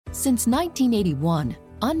Since 1981,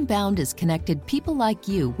 Unbound has connected people like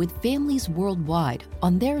you with families worldwide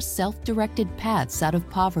on their self-directed paths out of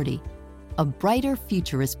poverty. A brighter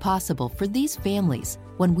future is possible for these families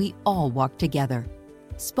when we all walk together.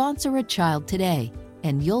 Sponsor a child today,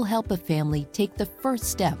 and you'll help a family take the first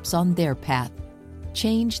steps on their path.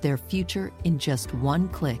 Change their future in just one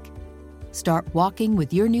click. Start walking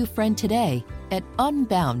with your new friend today at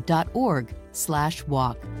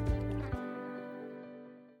unbound.org/walk.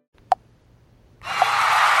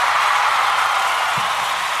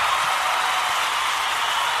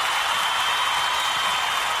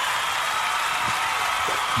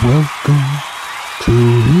 Welcome to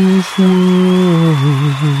His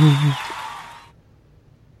world.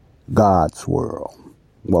 God's world.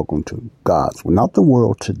 Welcome to God's world. Not the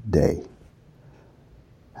world today.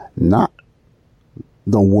 Not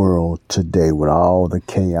the world today with all the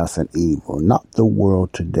chaos and evil. Not the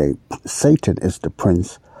world today. Satan is the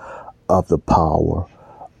prince of the power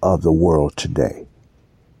of the world today.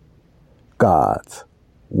 God's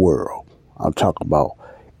world. I'm talking about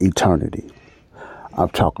eternity. I'm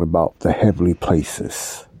talking about the heavenly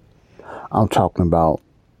places. I'm talking about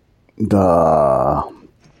the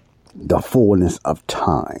fullness of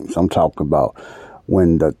times. I'm talking about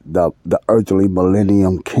when the earthly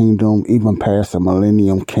millennium kingdom, even past the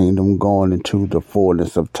millennium kingdom, going into the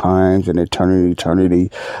fullness of times and eternity,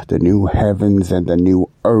 the new heavens and the new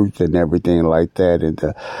earth and everything like that. And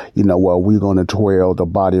where we're going to dwell, the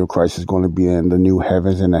body of Christ is going to be in the new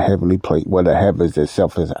heavens and the heavenly place. Well, the heavens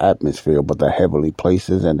itself is atmosphere, but the heavenly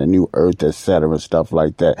places and the new earth, etc., and stuff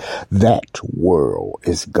like that. That world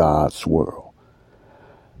is God's world.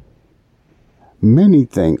 Many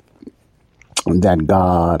think that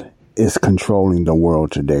God is controlling the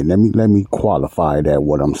world today. Let me qualify that,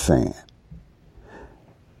 what I'm saying.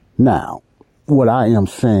 Now, what I am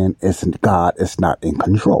saying is God is not in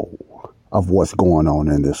control of what's going on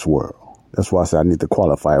in this world. That's why I said I need to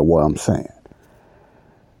qualify what I'm saying.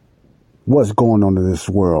 What's going on in this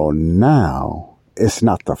world now, it's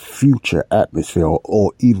not the future atmosphere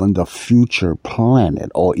or even the future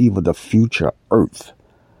planet or even the future earth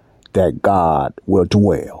that God will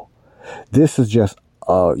dwell. This is just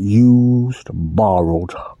a used,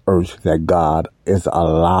 borrowed earth that God is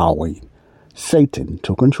allowing Satan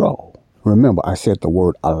to control. Remember, I said the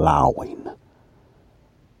word allowing.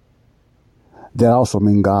 That also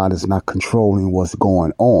means God is not controlling what's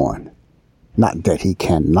going on. Not that he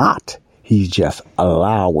cannot. He's just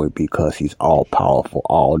allowing because he's all powerful,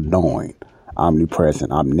 all knowing,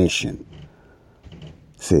 omnipresent, omniscient.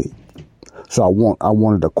 See? So I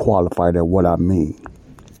wanted to qualify that what I mean.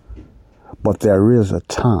 But there is a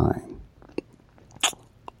time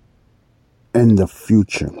in the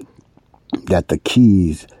future that the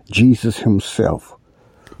keys, Jesus himself,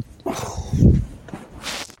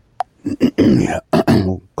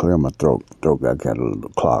 clear my throat. I got a little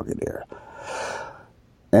cloggy there.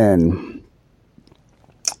 And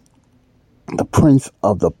the prince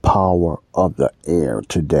of the power of the air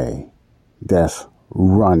today that's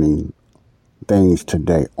running things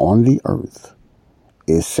today on the earth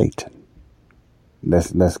is Satan.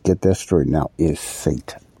 Let's get that straight now. Is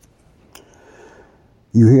Satan.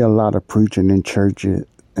 You hear a lot of preaching in churches.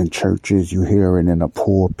 You hear it in the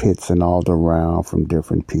pulpits and all around from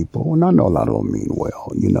different people. And I know a lot of them mean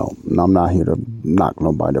well, I'm not here to knock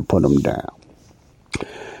nobody or put them down.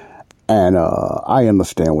 And I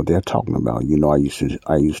understand what they're talking about. I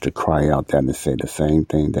used to cry out that and say the same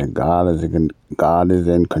thing, that God is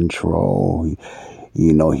in control.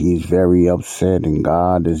 He's very upset, and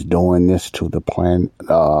God is doing this to the planet,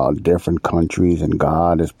 different countries, and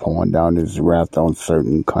God is pouring down his wrath on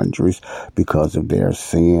certain countries because of their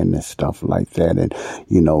sin and stuff like that. And,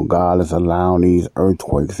 God is allowing these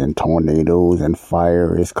earthquakes and tornadoes, and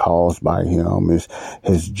fire is caused by him,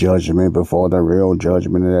 his judgment before the real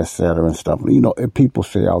judgment, and et cetera, and stuff. If people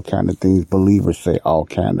say all kind of things, believers say all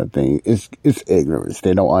kind of things. It's ignorance.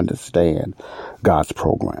 They don't understand God's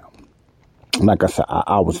program. Like I said,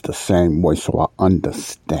 I was the same way, so I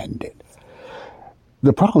understand it.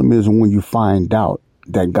 The problem is when you find out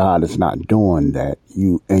that God is not doing that,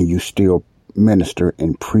 you still minister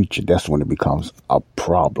and preach it, that's when it becomes a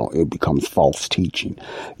problem. It becomes false teaching.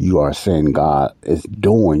 You are saying God is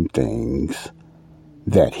doing things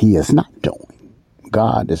that he is not doing.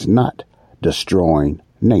 God is not destroying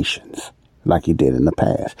nations like he did in the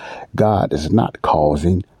past. God is not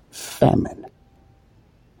causing famine.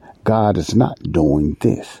 God is not doing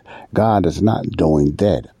this. God is not doing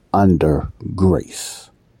that under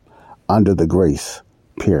grace. Under the grace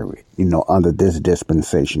period. Under this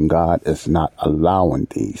dispensation, God is not allowing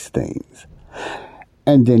these things.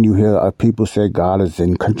 And then you hear people say God is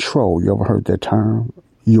in control. You ever heard that term?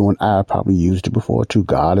 You and I probably used it before too.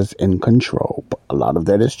 God is in control. But a lot of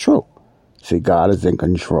that is true. See, God is in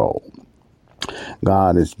control.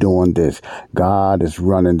 God is doing this. God is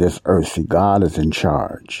running this earth. See, God is in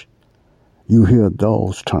charge. You hear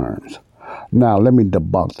those terms. Now, let me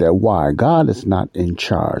debunk that. Why? God is not in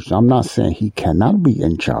charge. I'm not saying he cannot be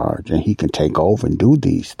in charge and he can take over and do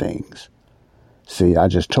these things. See, I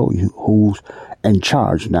just told you who's in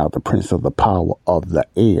charge now, the prince of the power of the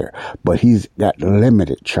air. But he's got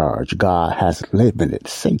limited charge. God has limited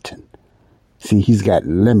Satan. See, he's got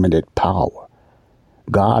limited power.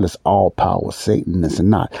 God is all power. Satan is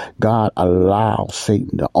not. God allows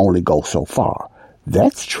Satan to only go so far.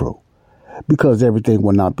 That's true. Because everything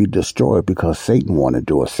will not be destroyed because Satan want to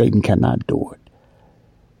do it. Satan cannot do it.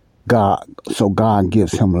 So God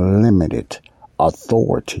gives him limited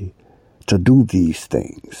authority to do these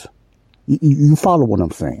things. You follow what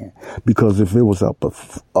I'm saying? Because if it was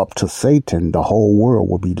up to Satan, the whole world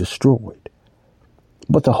would be destroyed.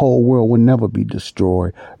 But the whole world would never be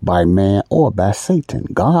destroyed by man or by Satan.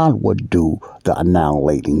 God would do the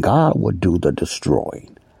annihilating. God would do the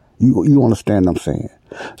destroying. You understand what I'm saying?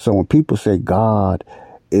 So when people say God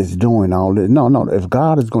is doing all this, no. If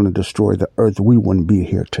God is going to destroy the earth, we wouldn't be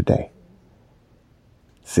here today.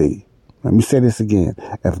 See, let me say this again.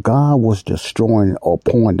 If God was destroying or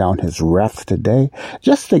pouring down his wrath today,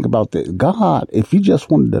 just think about this. God, if he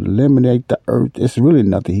just wanted to eliminate the earth, it's really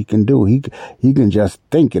nothing he can do. He can just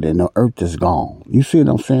think it and the earth is gone. You see what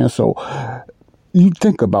I'm saying? So you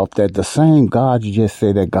think about that. The same God you just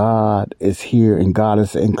say that God is here and God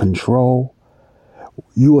is in control.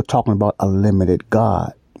 You are talking about a limited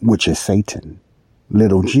God, which is Satan,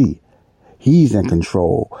 little g. He's in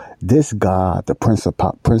control. This God, the prince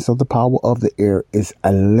of the power of the air, is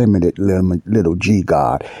a limited little g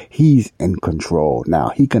God. He's in control. Now,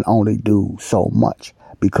 he can only do so much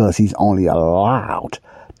because he's only allowed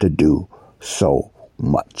to do so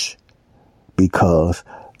much. Because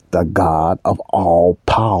the God of all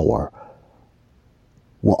power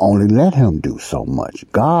will only let him do so much.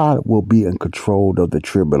 God will be in control of the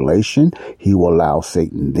tribulation. He will allow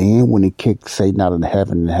Satan then, when he kicks Satan out of the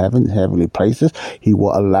heavenly places, he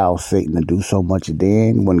will allow Satan to do so much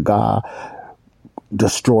then when God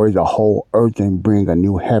destroys the whole earth and bring a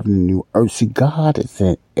new heaven and new earth. See, God is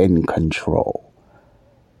in control.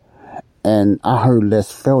 And I heard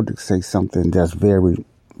Les Feldick say something that's very,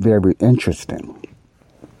 very interesting.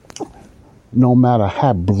 No matter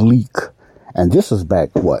how bleak, and this was back,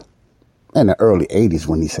 in the early 80s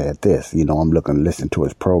when he said this. You know, I'm listen to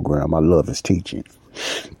his program. I love his teaching.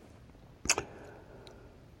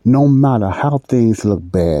 No matter how things look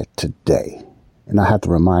bad today, and I have to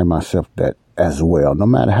remind myself that as well, no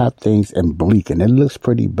matter how things are bleak, and it looks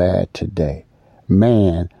pretty bad today,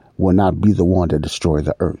 man will not be the one to destroy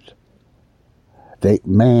the earth.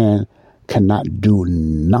 Man cannot do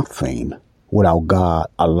nothing without God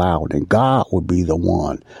allowed. And God would be the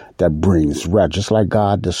one that brings wrath. Just like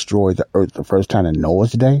God destroyed the earth the first time in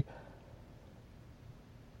Noah's day,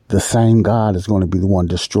 the same God is going to be the one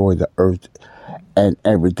to destroy the earth and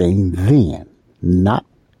everything then. Not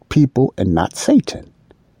people and not Satan.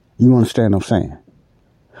 You understand what I'm saying?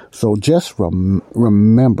 So just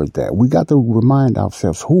remember that. We got to remind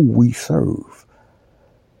ourselves who we serve.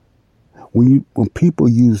 When people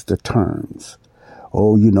use the terms,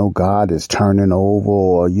 oh, you know, God is turning over,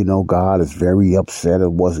 or, you know, God is very upset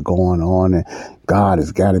at what's going on, and God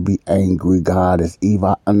has got to be angry, God is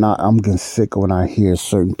evil. I'm getting sick when I hear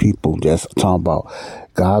certain people just talking about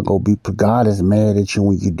God is mad at you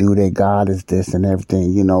when you do that, God is this and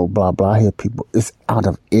everything, you know, blah, blah. I hear people, it's out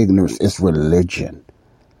of ignorance, it's religion,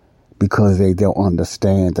 because they don't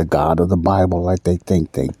understand the God of the Bible like they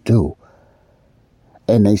think they do.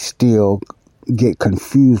 And they still get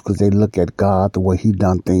confused because they look at God the way he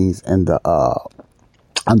done things in the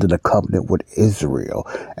under the covenant with Israel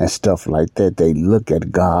and stuff like that. They look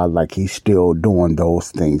at God like he's still doing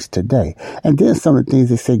those things today. And then some of the things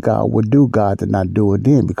they say God would do, God did not do it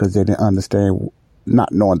then because they didn't understand,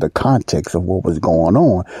 not knowing the context of what was going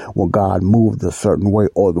on when God moved a certain way,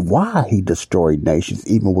 or why he destroyed nations,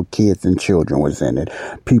 even with kids and children was in it.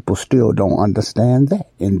 People still don't understand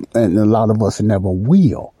that. And a lot of us never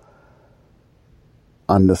will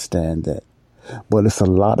understand that. But it's a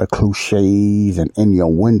lot of cliches and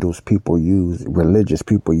innuendos religious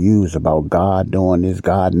people use about God doing this,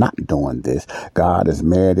 God not doing this. God is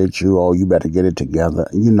mad at you. Oh, you better get it together.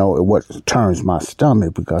 You know, what turns my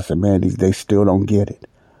stomach, because, man, they still don't get it.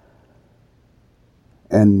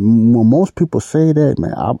 And when most people say that,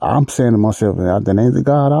 man, I'm saying to myself, that ain't the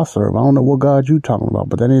God I serve. I don't know what God you talking about,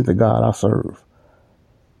 but that ain't the God I serve.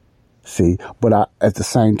 See, but at the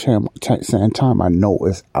same time, I know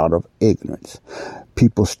it's out of ignorance.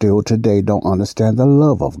 People still today don't understand the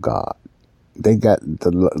love of God. They got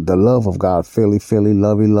the love of God, feel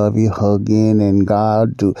lovey, hugging, and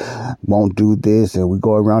God won't do this, and we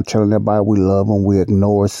go around telling everybody we love them, we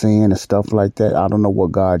ignore sin and stuff like that. I don't know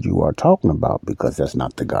what God you are talking about, because that's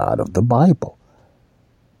not the God of the Bible.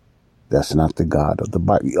 That's not the God of the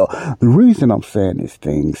Bible. The reason I'm saying these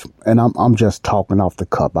things, and I'm just talking off the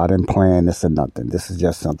cuff. I didn't plan this or nothing. This is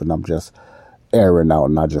just something I'm just airing out,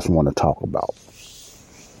 and I just want to talk about.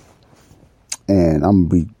 And I'm going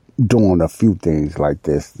to be doing a few things like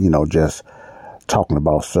this, just talking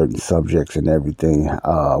about certain subjects and everything.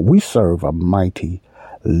 We serve a mighty,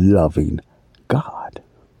 loving God.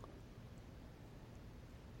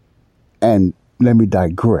 And let me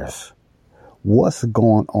digress. What's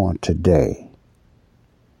going on today?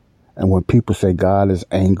 And when people say God is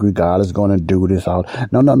angry, God is going to do this,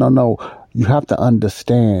 no. You have to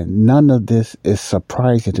understand, none of this is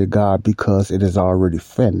surprising to God, because it is already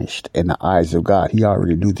finished in the eyes of God. He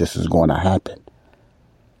already knew this is going to happen.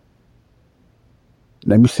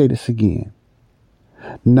 Let me say this again.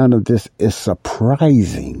 None of this is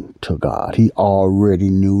surprising to God. He already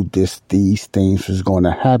knew these things was going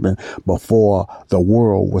to happen before the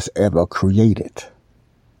world was ever created.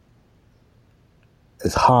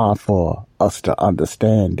 It's hard for us to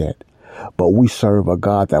understand that. But we serve a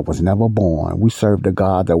God that was never born. We serve a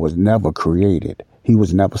God that was never created. He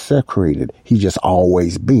was never separated. He just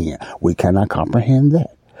always been. We cannot comprehend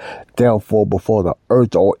that. Therefore, before the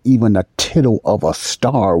earth or even a tittle of a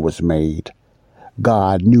star was made,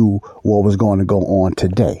 God knew what was going to go on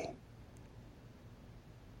today.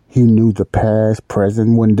 He knew the past,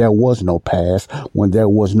 present, when there was no past, when there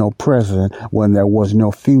was no present, when there was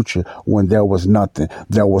no future, when there was nothing.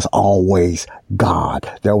 There was always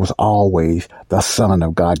God. There was always the Son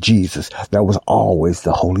of God, Jesus. There was always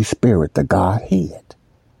the Holy Spirit, the Godhead.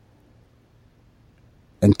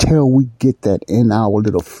 Until we get that in our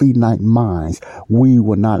little finite minds, we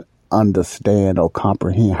will not understand or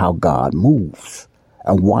comprehend how God moves.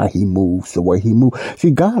 And why he moves the way he moves. See,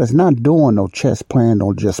 God is not doing no chess playing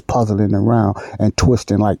or just puzzling around and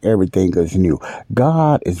twisting like everything is new.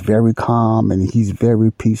 God is very calm, and he's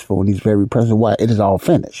very peaceful, and he's very present. Why? It is all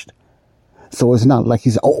finished. So it's not like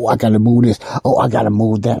he's, I got to move this. I got to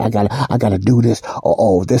move that. I got to do this.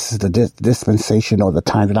 This is the dispensation or the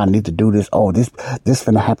time that I need to do this. This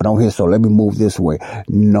finna happen over here. So let me move this way.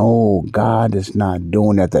 No, God is not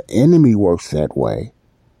doing that. The enemy works that way.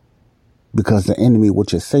 Because the enemy,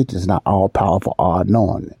 which is Satan, is not all powerful, all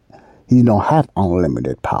knowing. He don't have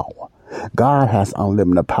unlimited power. God has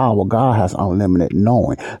unlimited power. God has unlimited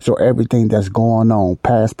knowing. So everything that's going on,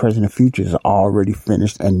 past, present, and future, is already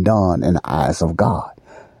finished and done in the eyes of God.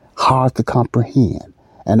 Hard to comprehend.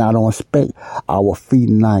 And I don't expect our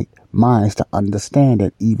finite minds to understand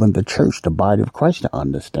it. Even the church, the body of Christ, to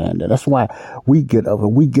understand it. That's why we get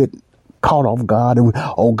caught off guard,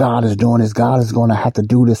 and God is doing this. God is going to have to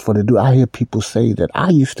do this for the do. I hear people say that.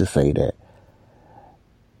 I used to say that.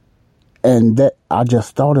 And that I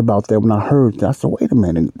just thought about that when I heard that. I said, wait a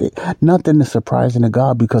minute. Nothing is surprising to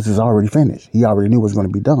God, because it's already finished. He already knew what was going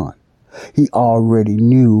to be done. He already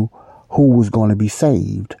knew who was going to be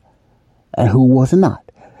saved and who was not.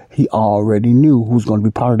 He already knew who's going to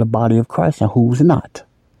be part of the body of Christ and who's not.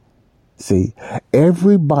 See,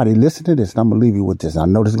 everybody, listen to this, and I'm going to leave you with this. I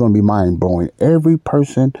know this is going to be mind-blowing. Every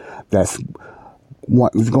person that's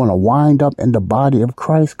going to wind up in the body of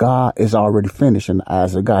Christ, God is already finished in the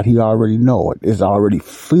eyes of God. He already know it. It's already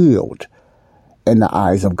filled in the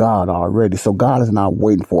eyes of God already. So God is not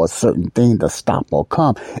waiting for a certain thing to stop or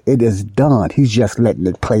come. It is done. He's just letting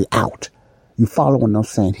it play out. You follow what I'm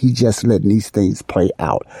saying? He's just letting these things play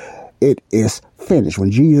out. It is finished.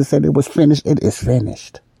 When Jesus said it was finished, it is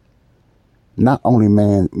finished. Not only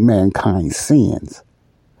mankind's sins,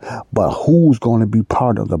 but who's going to be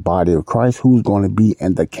part of the body of Christ, who's going to be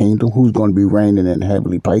in the kingdom, who's going to be reigning in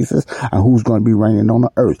heavenly places, and who's going to be reigning on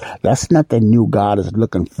the earth. That's not the new God is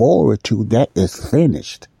looking forward to. That is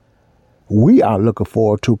finished. We are looking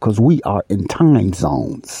forward to, because we are in time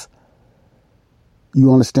zones.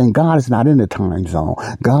 You understand? God is not in the time zone.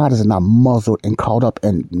 God is not muzzled and caught up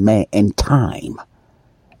in time,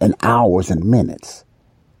 and hours and minutes.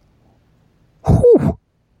 Whew.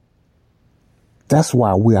 That's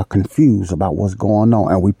why we are confused about what's going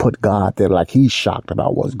on. And we put God there like he's shocked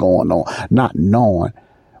about what's going on, not knowing.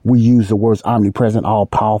 We use the words omnipresent, all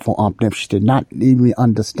powerful, omnipotent, not even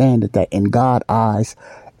understand that in God's eyes,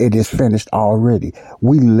 it is finished already.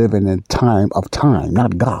 We live in a time of time,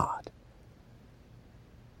 not God.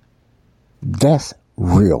 That's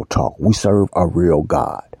real talk. We serve a real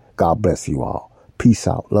God. God bless you all. Peace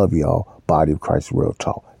out. Love you all. Body of Christ Real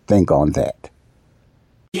Talk. Think on that.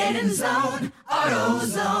 Get in zone,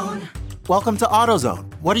 AutoZone. Welcome to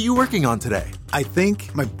AutoZone. What are you working on today? I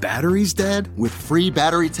think my battery's dead. With free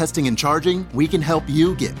battery testing and charging, we can help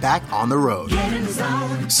you get back on the road. Get in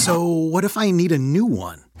zone. So what if I need a new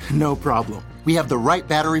one? No problem. We have the right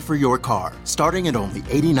battery for your car, starting at only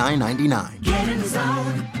 $89.99. Get in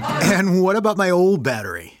zone. And what about my old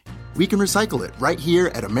battery? We can recycle it right here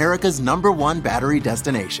at America's #1 battery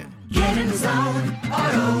destination. Get in zone,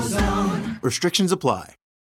 AutoZone. Restrictions apply.